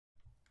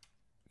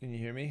Can you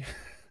hear me?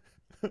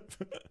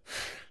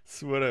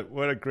 So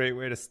what a great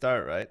way to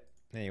start, right?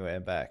 Anyway,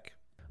 I'm back.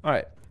 All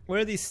right,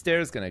 where are these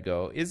stairs gonna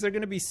go? Is there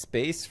gonna be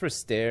space for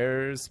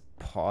stairs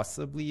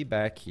possibly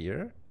back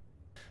here?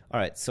 All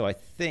right, so I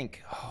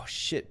think, oh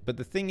shit, but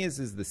the thing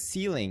is the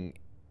ceiling,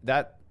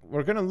 that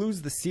we're gonna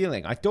lose the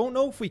ceiling. I don't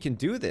know if we can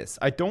do this.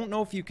 I don't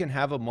know if you can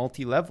have a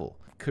multi-level.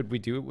 Could we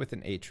do it with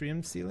an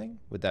atrium ceiling?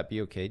 Would that be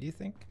okay, do you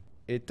think?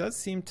 It does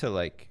seem to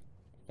like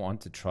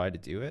want to try to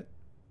do it,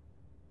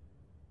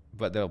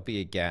 but there'll be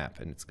a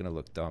gap and it's gonna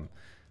look dumb.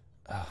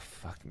 Oh,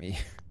 fuck me.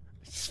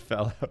 I just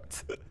fell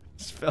out.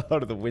 Just fell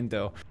out of the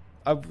window.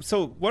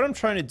 So what I'm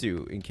trying to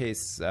do, in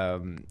case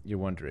you're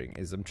wondering,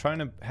 is I'm trying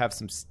to have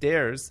some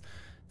stairs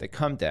that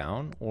come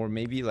down, or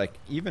maybe like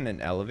even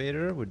an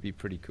elevator would be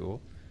pretty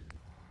cool.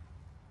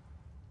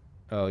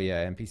 Oh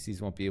yeah,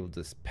 NPCs won't be able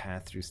to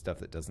path through stuff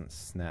that doesn't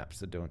snap,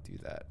 so don't do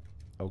that.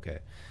 Okay.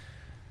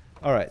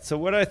 All right, so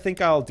what I think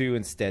I'll do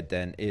instead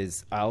then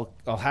is I'll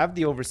have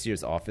the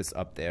overseer's office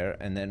up there,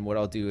 and then what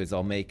I'll do is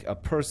I'll make a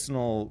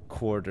personal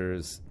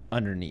quarters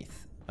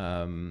underneath,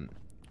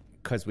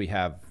 because we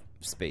have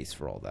space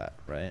for all that,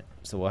 right?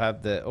 So we'll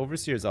have the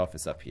overseer's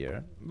office up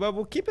here, but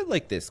we'll keep it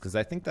like this because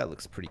I think that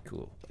looks pretty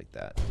cool, like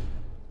that.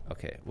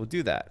 Okay, we'll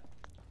do that.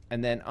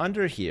 And then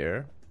under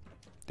here,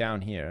 down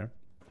here,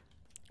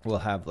 we'll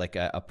have like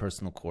a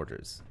personal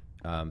quarters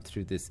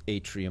through this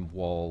atrium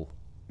wall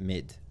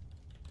mid.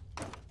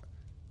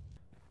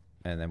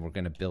 And then we're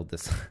gonna build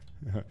this.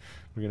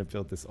 We're gonna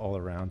build this all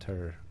around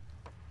her.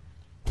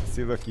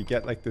 See, look, you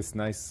get like this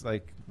nice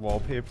like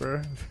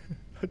wallpaper.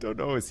 I don't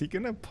know, is he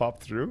gonna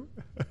pop through?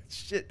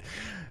 Shit,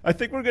 I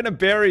think we're gonna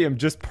bury him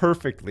just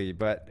perfectly,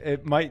 but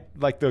it might,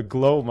 like the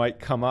glow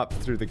might come up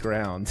through the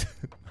ground.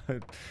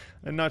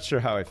 I'm not sure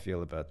how I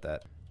feel about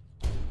that.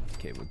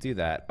 Okay, we'll do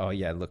that. Oh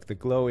yeah, look, the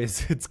glow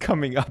is, it's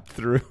coming up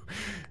through.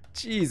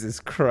 Jesus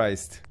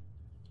Christ,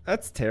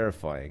 that's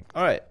terrifying.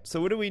 All right,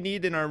 so what do we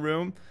need in our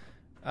room?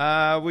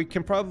 We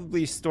can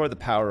probably store the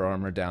power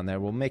armor down there.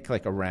 We'll make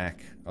like a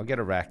rack. I'll get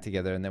a rack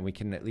together and then we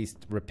can at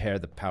least repair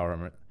the power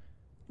armor.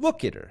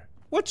 Look at her.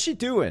 What's she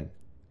doing?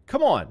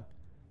 Come on.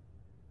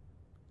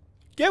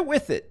 Get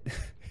with it.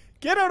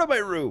 Get out of my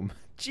room.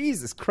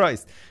 Jesus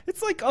Christ.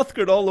 It's like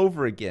Uthgard all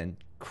over again.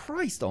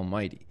 Christ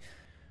almighty.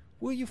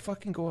 Will you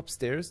fucking go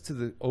upstairs to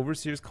the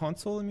overseer's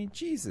console? I mean,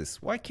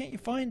 Jesus. Why can't you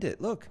find it?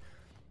 Look.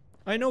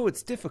 I know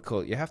it's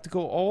difficult. You have to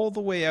go all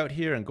the way out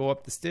here and go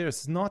up the stairs.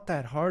 It's not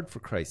that hard, for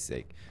Christ's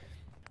sake.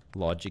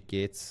 Logic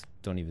gates.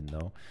 Don't even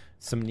know.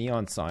 Some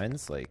neon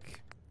signs,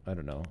 like, I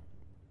don't know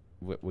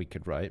what we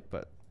could write,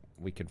 but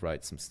we could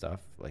write some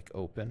stuff, like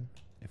open,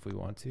 if we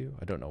want to.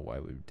 I don't know why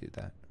we would do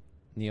that.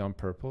 Neon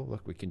purple.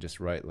 Look, we can just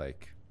write,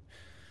 like,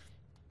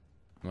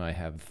 I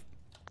have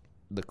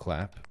the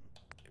clap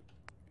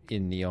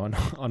in neon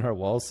on our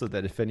walls so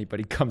that if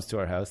anybody comes to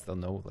our house, they'll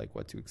know, like,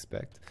 what to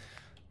expect.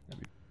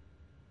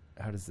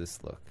 How does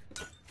this look?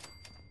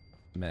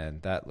 Man,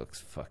 that looks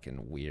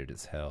fucking weird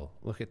as hell.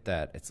 Look at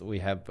that. It's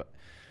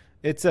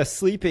a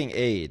sleeping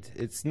aid.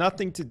 It's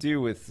nothing to do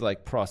with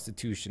like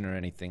prostitution or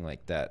anything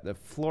like that. The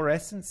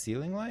fluorescent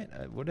ceiling light?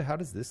 How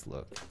does this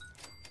look?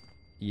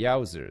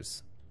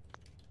 Yowzers.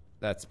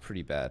 That's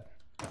pretty bad.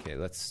 Okay,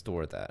 let's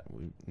store that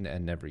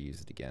and never use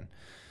it again.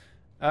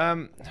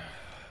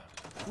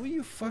 Will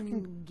you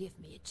fucking give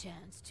me a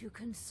chance to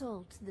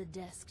consult the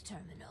desk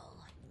terminal?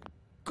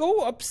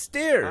 Go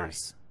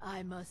upstairs.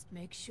 I must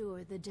make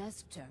sure the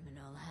desk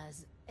terminal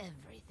has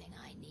everything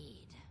I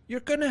need.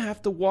 You're gonna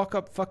have to walk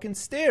up fucking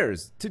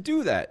stairs to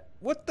do that.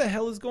 What the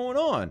hell is going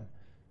on?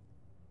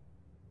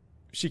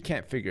 She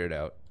can't figure it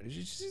out.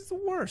 She's the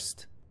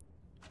worst.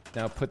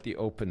 Now put the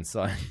open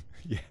sign.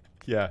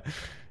 Yeah,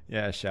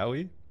 shall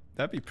we?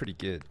 That'd be pretty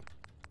good.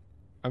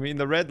 I mean,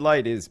 the red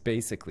light is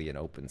basically an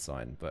open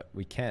sign, but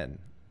we can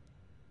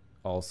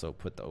also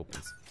put the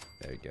open sign.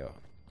 There you go.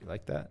 You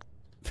like that?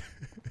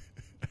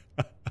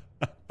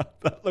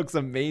 That looks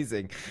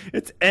amazing.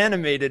 It's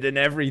animated and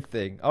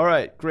everything. All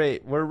right,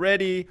 great. We're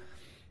ready.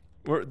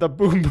 The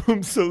Boom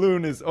Boom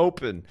Saloon is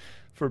open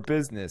for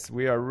business.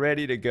 We are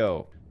ready to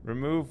go.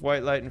 Remove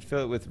white light and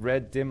fill it with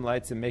red dim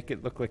lights and make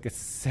it look like a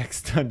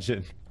sex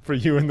dungeon for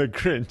you and the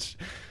Grinch.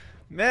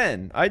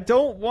 Man, I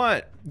don't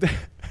want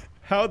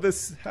how the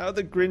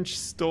Grinch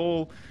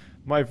stole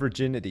my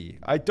virginity.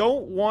 I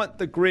don't want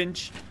the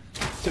Grinch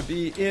to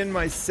be in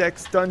my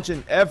sex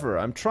dungeon ever.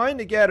 I'm trying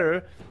to get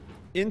her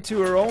into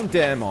her own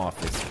damn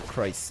office, for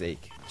Christ's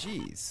sake.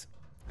 Jeez.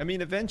 I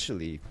mean,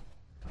 eventually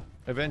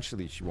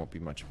she won't be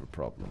much of a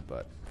problem,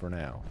 but for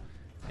now.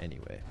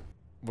 Anyway.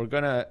 We're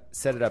gonna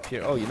set it up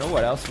here. Oh, you know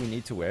what else we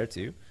need to wear,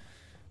 too?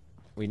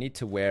 We need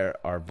to wear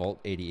our Vault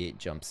 88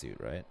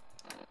 jumpsuit, right?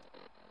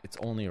 It's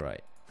only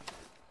right.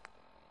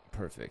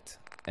 Perfect.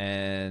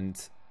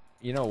 And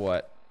you know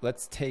what?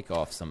 Let's take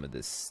off some of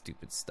this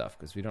stupid stuff,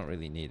 because we don't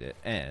really need it.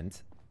 And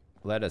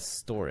let us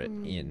store it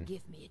in.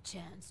 Give me a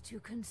chance to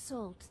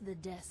consult the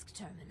desk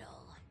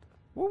terminal.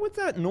 What was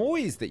that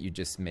noise that you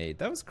just made?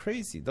 That was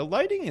crazy. The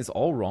lighting is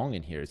all wrong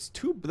in here.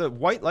 The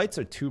white lights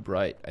are too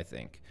bright, I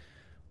think.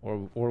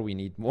 Or we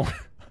need more.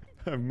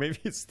 Maybe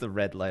it's the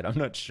red light. I'm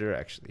not sure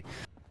actually.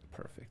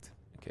 Perfect.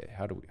 Okay,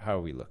 how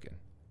are we looking?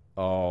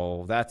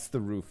 Oh, that's the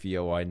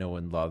Rufio I know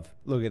and love.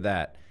 Look at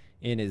that.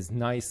 In his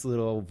nice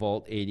little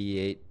Vault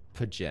 88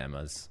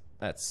 pajamas.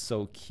 That's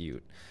so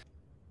cute.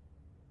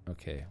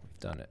 Okay, we've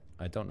done it.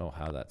 I don't know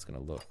how that's gonna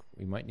look.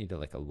 We might need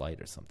like a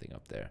light or something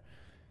up there.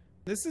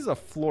 This is a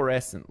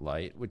fluorescent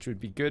light, which would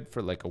be good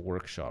for like a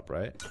workshop,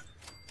 right?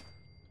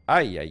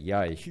 Ay, ay,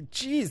 ay.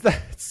 Jeez,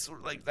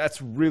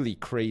 that's really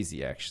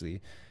crazy,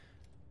 actually.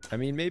 I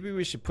mean, maybe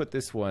we should put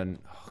this one...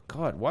 Oh,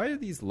 God, why are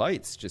these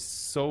lights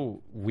just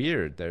so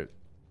weird? They're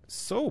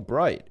so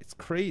bright. It's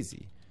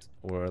crazy.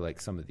 Or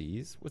like some of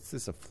these. What's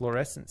this? A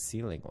fluorescent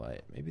ceiling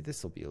light. Maybe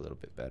this will be a little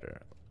bit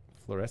better.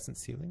 Fluorescent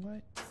ceiling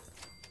light?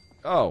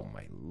 Oh,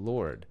 my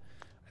Lord.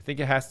 I think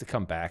it has to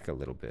come back a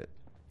little bit.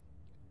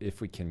 If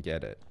we can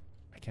get it.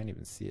 I can't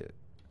even see it.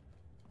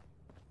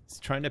 It's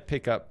trying to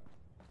pick up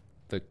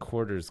the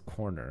quarters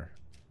corner,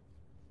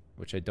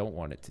 which I don't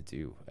want it to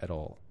do at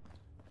all.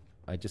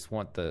 I just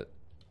want the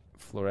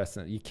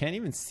fluorescent. You can't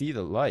even see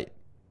the light.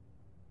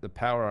 The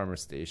power armor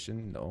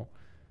station, no.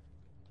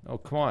 Oh,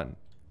 come on.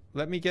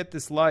 Let me get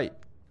this light,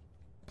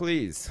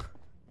 please.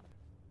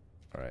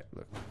 All right,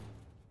 look.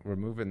 We're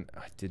moving.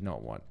 I did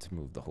not want to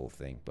move the whole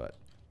thing, but...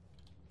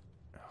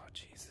 Oh,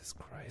 Jesus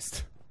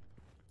Christ.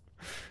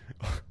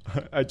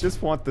 I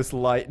just want this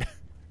light.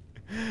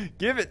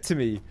 Give it to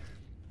me.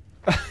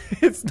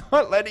 It's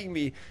not letting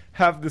me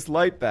have this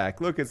light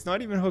back. Look, it's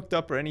not even hooked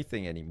up or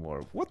anything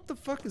anymore. What the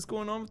fuck is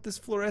going on with this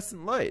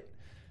fluorescent light?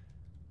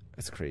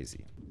 That's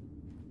crazy.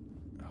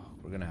 Oh,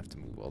 we're gonna have to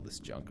move all this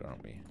junk,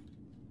 aren't we?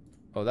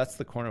 Oh, that's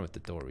the corner with the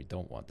door. We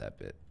don't want that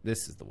bit.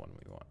 This is the one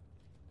we want.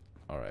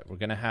 Alright, we're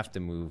gonna have to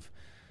move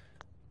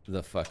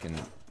the fucking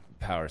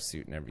power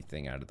suit and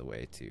everything out of the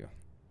way, too.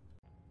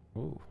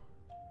 Ooh.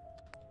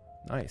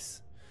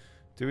 Nice.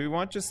 Do we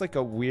want just like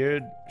a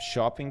weird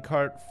shopping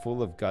cart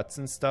full of guts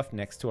and stuff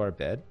next to our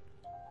bed?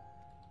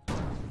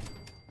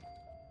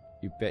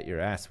 You bet your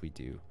ass we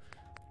do.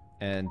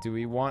 And do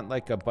we want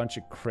like a bunch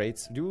of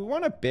crates? Do we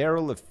want a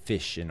barrel of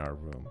fish in our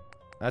room?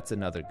 That's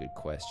another good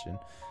question.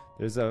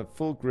 There's a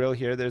full grill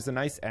here. There's a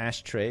nice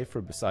ashtray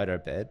for beside our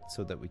bed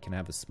so that we can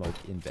have a smoke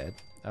in bed.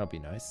 That'll be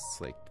nice.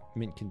 It's like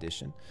mint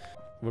condition.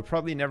 We're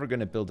probably never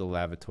going to build a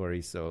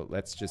lavatory, so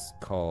let's just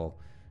call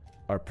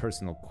our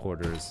personal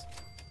quarters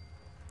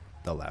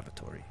the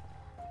lavatory.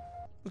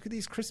 Look at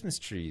these Christmas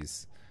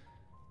trees.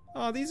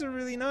 Oh, these are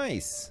really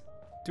nice.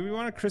 Do we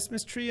want a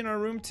Christmas tree in our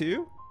room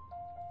too?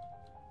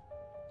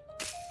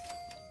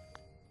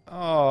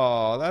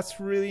 Oh, that's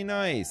really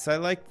nice. I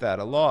like that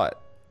a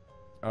lot.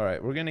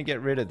 Alright, we're gonna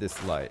get rid of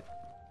this light.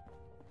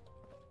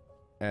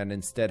 And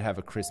instead have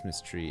a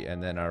Christmas tree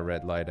and then our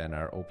red light and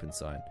our open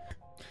sign.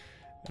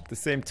 At the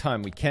same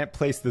time, we can't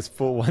place this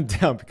full one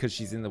down because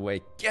she's in the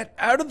way. Get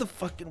out of the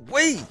fucking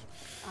way!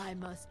 I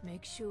must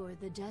make sure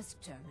the desk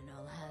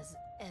terminal has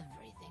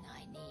everything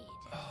I need.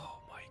 Oh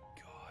my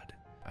God.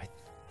 I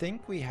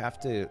think we have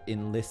to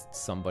enlist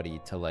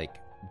somebody to like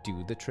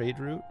do the trade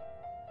route.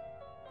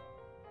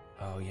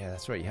 Oh yeah,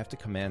 that's right. You have to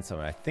command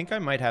someone. I think I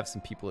might have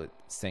some people at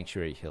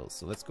Sanctuary Hills.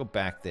 So let's go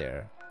back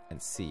there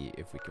and see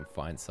if we can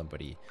find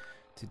somebody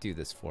to do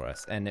this for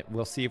us. And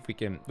we'll see if we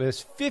can...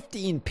 There's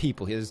 15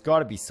 people here. There's got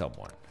to be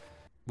someone.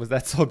 Was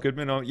that Saul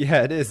Goodman? Oh,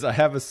 yeah, it is. I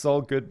have a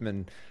Saul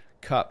Goodman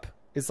cup.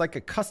 It's like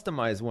a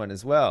customized one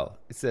as well.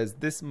 It says,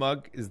 this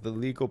mug is the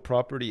legal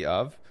property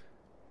of...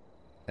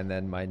 And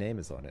then my name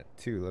is on it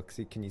too. Look,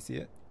 see, can you see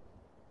it?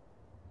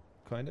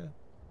 Kinda?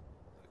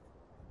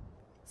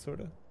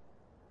 Sorta?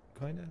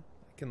 Kinda?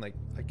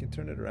 I can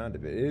turn it around a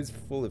bit. It is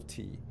full of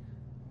tea.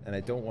 And I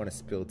don't want to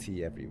spill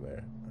tea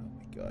everywhere. Oh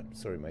my God.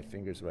 Sorry, my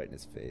finger's right in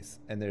his face.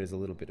 And there's a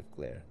little bit of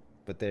glare.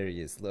 But there he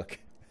is, look.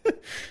 Oh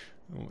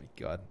my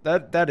God.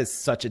 That is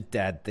such a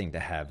dad thing to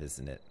have,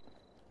 isn't it?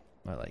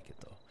 I like it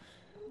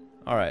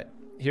though. Alright,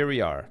 here we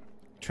are.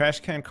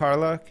 Trash Can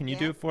Carla, can you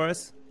do it for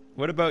us?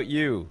 What about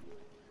you?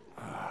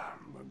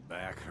 My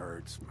back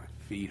hurts, my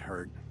feet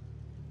hurt.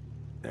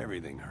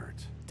 Everything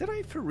hurts. Did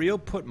I for real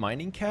put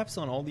mining caps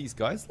on all these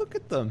guys? Look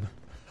at them.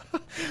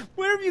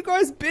 Where have you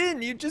guys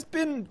been? You've just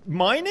been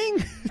mining?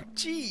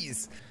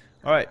 Jeez.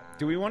 Alright,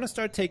 do we want to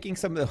start taking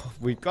some of the...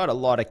 We've got a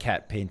lot of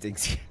cat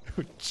paintings here.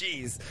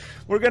 Jeez.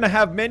 We're going to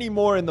have many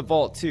more in the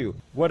vault too.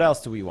 What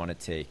else do we want to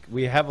take?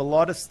 We have a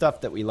lot of stuff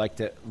that we like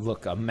to...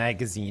 Look, a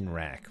magazine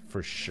rack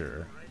for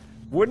sure.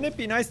 Wouldn't it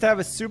be nice to have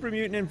a super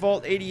mutant in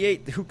Vault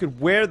 88 who could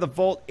wear the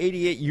Vault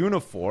 88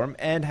 uniform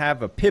and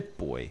have a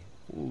Pip-Boy?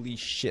 Holy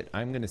shit,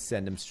 I'm going to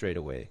send him straight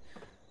away.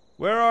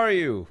 Where are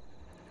you?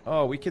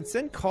 Oh, we can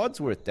send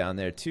Codsworth down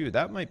there too.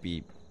 That might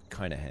be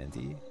kind of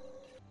handy.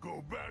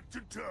 Go back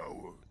to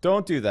tower.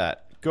 Don't do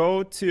that.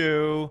 Go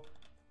to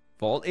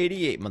Vault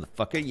 88,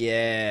 motherfucker.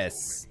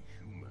 Yes.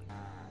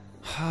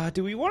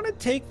 Do we want to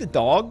take the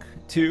dog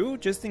too,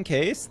 just in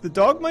case? The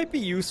dog might be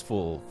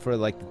useful for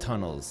like the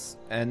tunnels.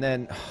 And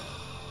then...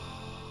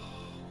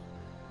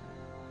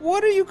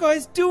 What are you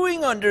guys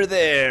doing under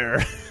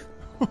there?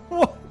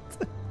 What?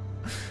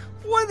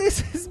 What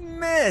is this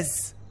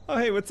mess? Oh,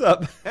 hey, what's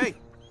up? Hey.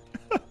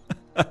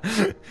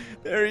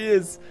 There he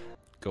is.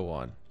 Go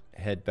on.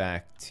 Head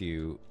back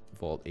to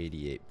Vault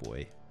 88,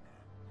 boy.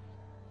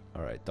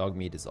 Alright,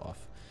 Dogmeat is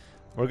off.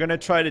 We're gonna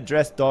try to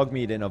dress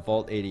Dogmeat in a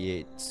Vault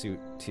 88 suit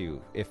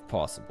too, if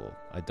possible.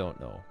 I don't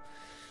know.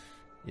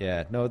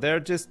 Yeah, no,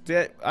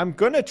 I'm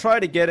gonna try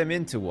to get him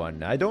into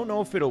one. I don't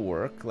know if it'll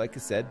work, like I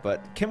said,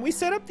 but can we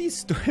set up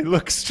these...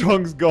 Look,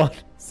 Strong's gone.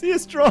 See you,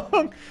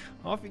 Strong!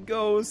 Off he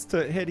goes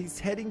to head. He's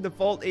heading to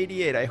Vault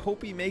 88. I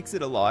hope he makes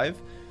it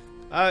alive.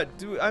 I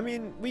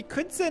mean, we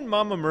could send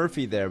Mama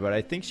Murphy there, but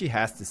I think she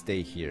has to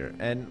stay here.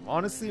 And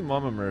honestly,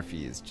 Mama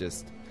Murphy is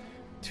just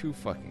too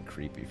fucking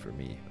creepy for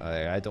me.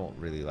 I don't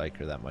really like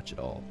her that much at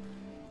all.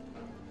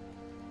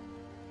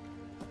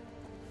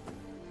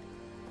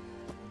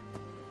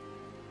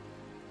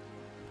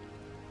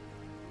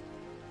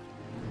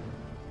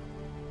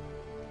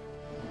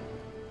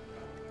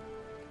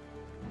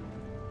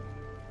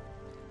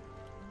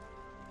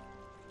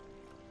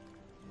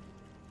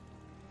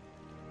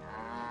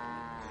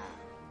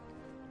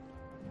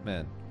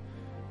 Man,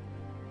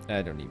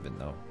 I don't even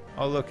know.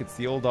 Oh look, it's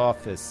the old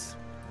office.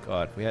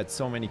 God, we had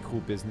so many cool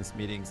business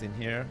meetings in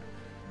here.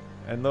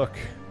 And look,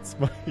 it's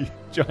my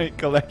giant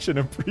collection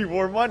of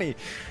pre-war money.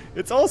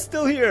 It's all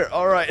still here.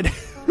 All right,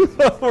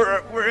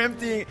 we're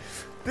emptying.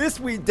 This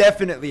we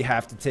definitely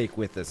have to take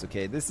with us,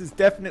 okay? This is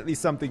definitely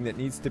something that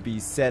needs to be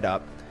set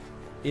up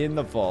in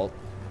the vault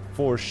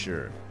for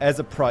sure, as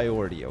a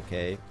priority,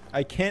 okay?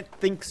 I can't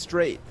think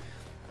straight.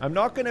 I'm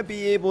not going to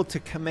be able to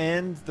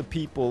command the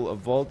people of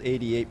Vault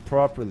 88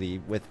 properly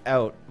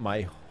without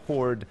my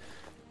hoard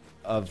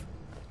of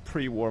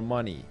pre-war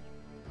money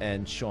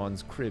and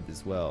Sean's crib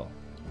as well.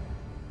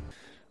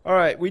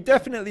 Alright, we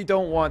definitely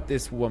don't want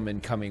this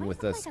woman coming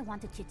with us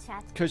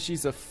because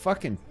she's a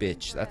fucking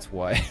bitch. That's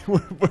why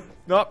we're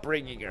not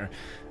bringing her.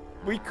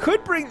 We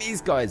could bring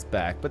these guys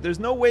back, but there's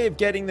no way of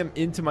getting them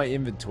into my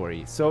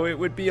inventory. So it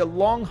would be a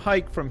long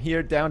hike from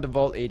here down to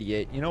Vault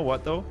 88. You know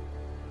what though?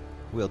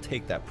 We'll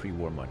take that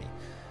pre-war money.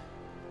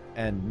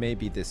 And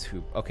maybe this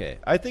hoop. Okay,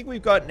 I think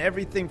we've gotten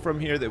everything from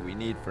here that we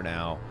need for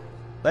now.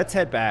 Let's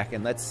head back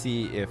and let's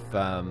see if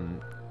the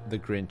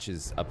Grinch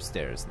is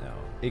upstairs now.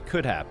 It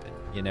could happen.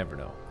 You never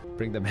know.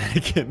 Bring the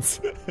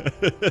mannequins.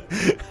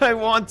 I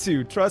want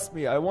to. Trust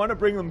me. I want to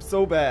bring them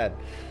so bad.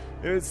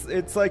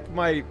 It's like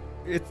my...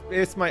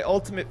 It's my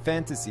ultimate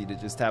fantasy to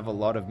just have a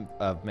lot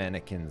of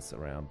mannequins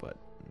around, but...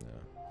 No.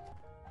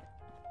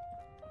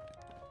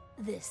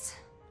 This.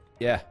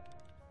 Yeah.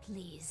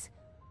 Please,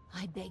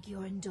 I beg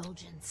your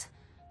indulgence.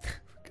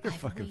 Look at her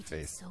fucking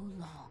face. So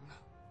long.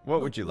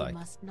 What would you like? We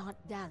must not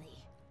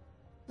dally.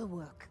 The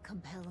work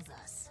compels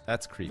us.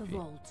 That's creepy. The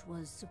vault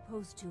was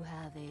supposed to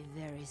have a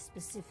very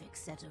specific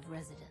set of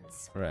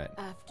residents. Right.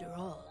 After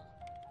all,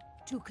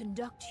 to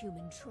conduct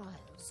human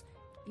trials,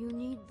 you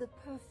need the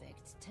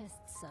perfect test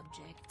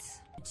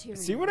subjects.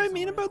 See what I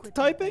mean about the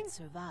typing? That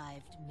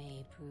survived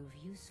may prove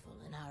useful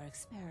in our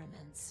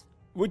experiments.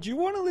 Would you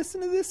want to listen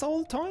to this all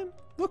the time?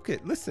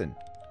 Listen.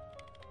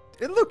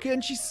 And look,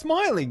 and she's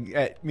smiling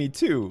at me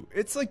too.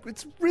 It's like,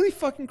 it's really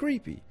fucking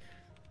creepy.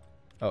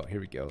 Oh,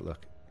 here we go.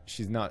 Look,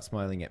 she's not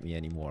smiling at me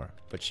anymore,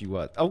 but she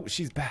was. Oh,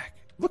 she's back.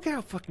 Look at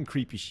how fucking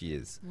creepy she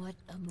is. What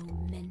a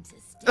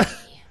momentous day.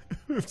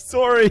 I'm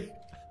sorry.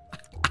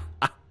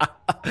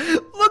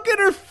 Look at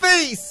her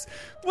face.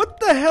 What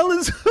the hell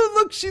is...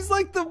 Look, she's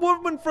like the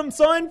woman from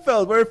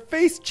Seinfeld where her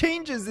face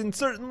changes in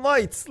certain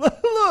lights.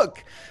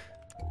 Look.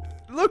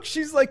 Look,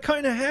 she's like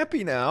kind of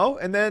happy now.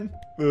 And then...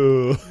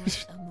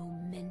 What a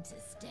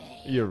momentous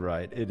day. You're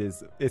right. It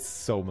is. It's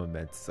so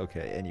momentous.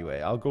 Okay,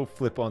 anyway, I'll go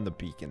flip on the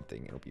beacon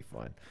thing. It'll be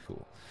fine.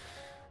 Cool.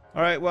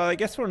 All right, well, I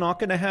guess we're not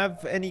going to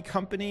have any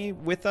company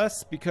with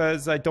us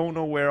because I don't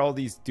know where all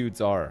these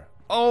dudes are.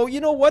 Oh,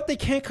 you know what? They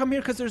can't come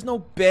here because there's no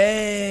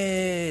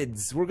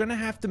beds. We're going to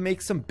have to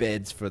make some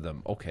beds for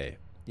them. Okay,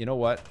 you know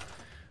what?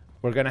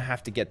 We're going to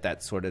have to get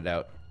that sorted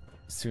out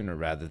sooner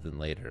rather than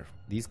later.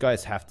 These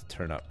guys have to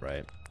turn up,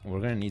 right? We're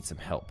going to need some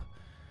help.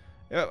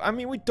 I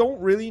mean, we don't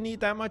really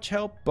need that much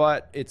help,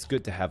 but it's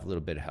good to have a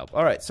little bit of help.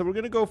 All right, so we're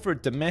going to go for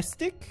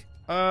domestic.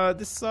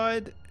 This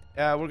side,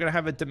 we're going to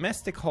have a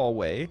domestic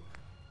hallway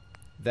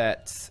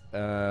that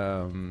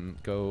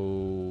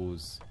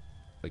goes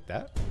like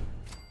that.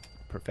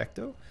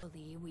 Perfecto.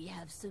 We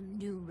have some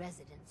new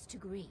residents to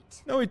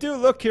greet. No, we do.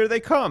 Look, here they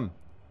come.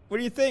 What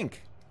do you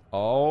think?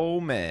 Oh,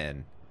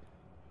 man.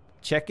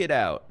 Check it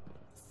out.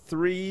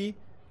 3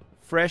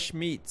 fresh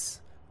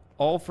meats.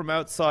 All from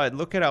outside.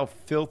 Look at how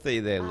filthy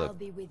they look. I'll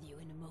be with you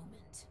in a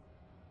moment.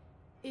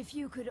 If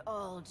you could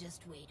all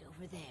just wait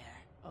over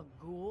there. A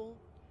ghoul?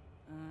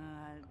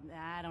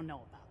 I don't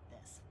know about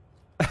this.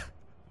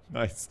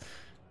 Nice.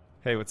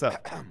 Hey, what's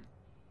up?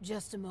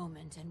 Just a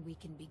moment and we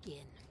can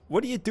begin.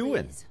 What are you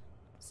doing? Please,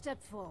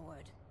 step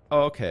forward.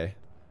 Oh, okay.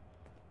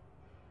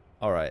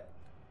 All right.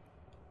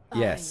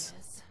 Yes.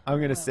 Yes. I'm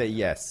going to say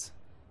yes.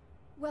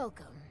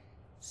 Welcome.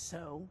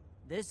 So,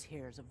 this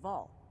here's a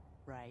vault,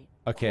 right?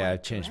 Okay, Quite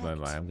I've changed my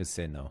correct. mind. I'm going to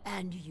say no.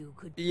 And you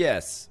could...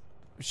 Yes.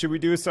 Should we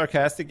do a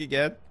sarcastic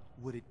again?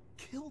 Would it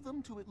kill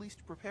them to at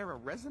least prepare a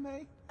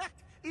resume?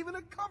 Even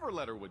a cover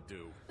letter would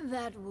do.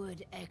 That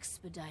would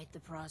expedite the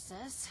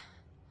process.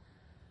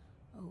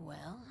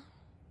 Well,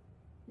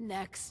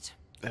 next.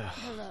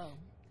 Hello.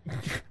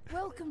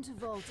 Welcome to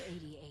Vault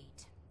 88.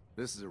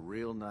 This is a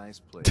real nice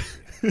place.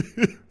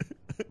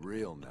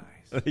 Real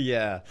nice.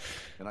 Yeah.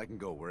 And I can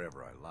go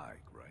wherever I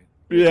like, right?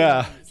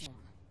 Yeah.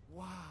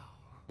 Wow.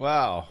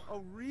 Wow. A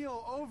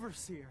real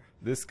overseer.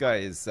 This guy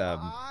is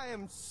I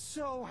am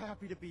so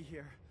happy to be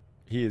here.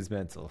 he is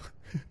mental.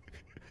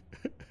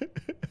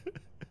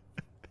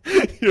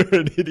 You're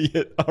an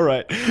idiot. All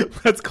right.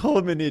 Let's call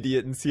him an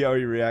idiot and see how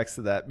he reacts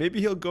to that.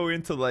 Maybe he'll go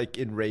into like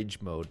enrage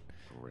mode.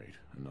 Great.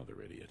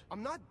 Another idiot.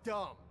 I'm not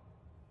dumb.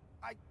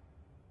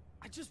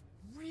 I just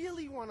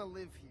really want to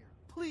live here.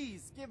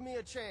 Please give me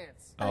a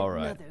chance. All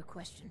right. Another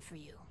question for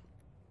you.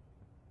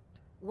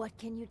 What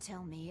can you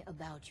tell me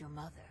about your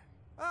mother?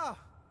 Ah,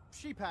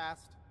 she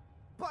passed.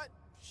 But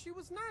she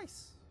was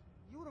nice.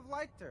 You would have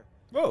liked her.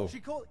 Whoa. She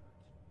called.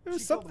 There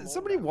was she called them all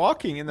somebody down.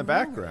 walking in the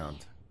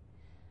background.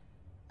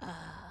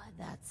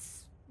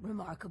 That's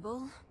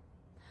remarkable.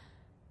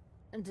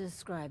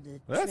 Describe the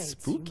Well, that's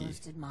traits spooky. you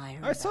most admire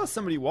I saw about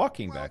somebody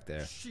walking Well, back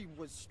there. She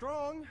was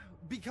strong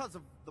because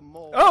of the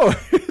mole. Oh,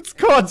 it's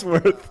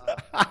Codsworth.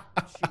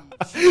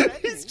 She fed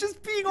He's me.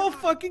 just being all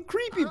fucking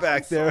creepy I'm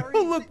back there. sorry.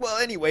 Oh, look. Well,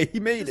 anyway, he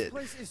made This it.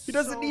 place is He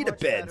doesn't so need a much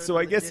bed, better so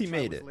I than the guess he ditch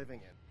made was it.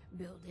 living in.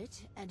 Build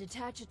it and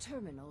attach a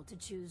terminal to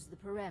choose the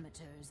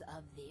parameters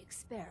of the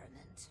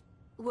experiment.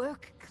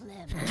 Work,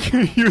 Clem.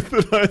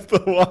 Euthanize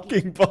the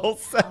walking ball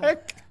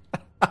sack.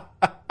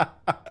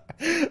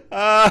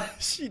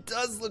 She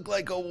does look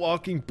like a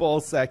walking ball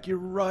sack. You're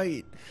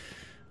right.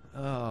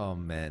 Oh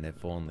man,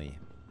 if only.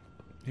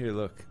 Here,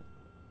 look.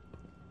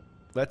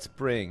 Let's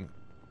bring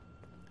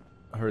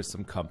her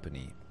some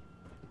company.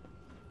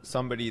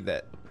 Somebody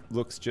that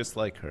looks just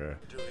like her.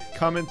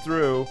 Coming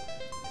through.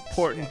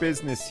 Important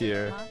business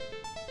here.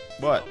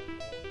 What?